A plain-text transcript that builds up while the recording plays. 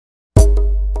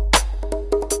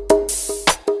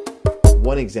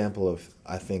one example of,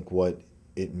 I think, what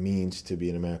it means to be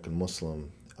an American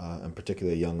Muslim, and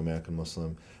particularly a young American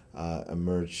Muslim,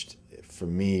 emerged for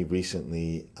me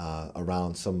recently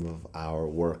around some of our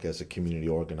work as a community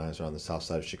organizer on the south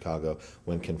side of Chicago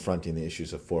when confronting the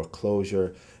issues of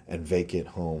foreclosure and vacant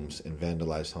homes and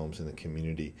vandalized homes in the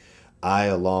community. I,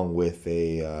 along with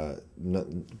a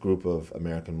group of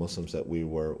American Muslims that we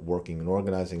were working and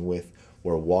organizing with,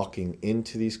 were walking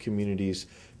into these communities,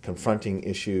 confronting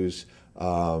issues.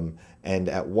 And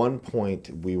at one point,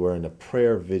 we were in a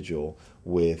prayer vigil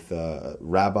with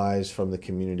rabbis from the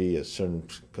community, a certain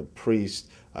priest.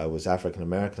 I was African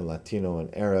American, Latino,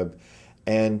 and Arab.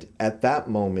 And at that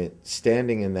moment,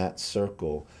 standing in that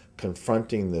circle,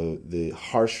 confronting the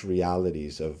harsh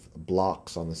realities of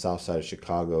blocks on the south side of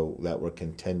Chicago that were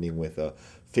contending with a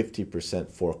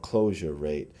 50% foreclosure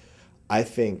rate, I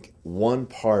think one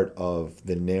part of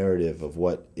the narrative of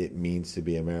what it means to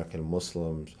be American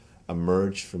Muslims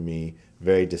emerged for me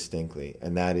very distinctly,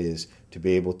 and that is to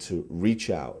be able to reach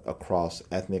out across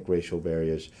ethnic racial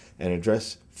barriers and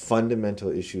address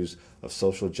fundamental issues of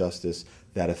social justice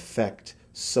that affect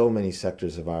so many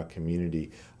sectors of our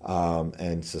community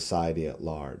and society at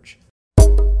large.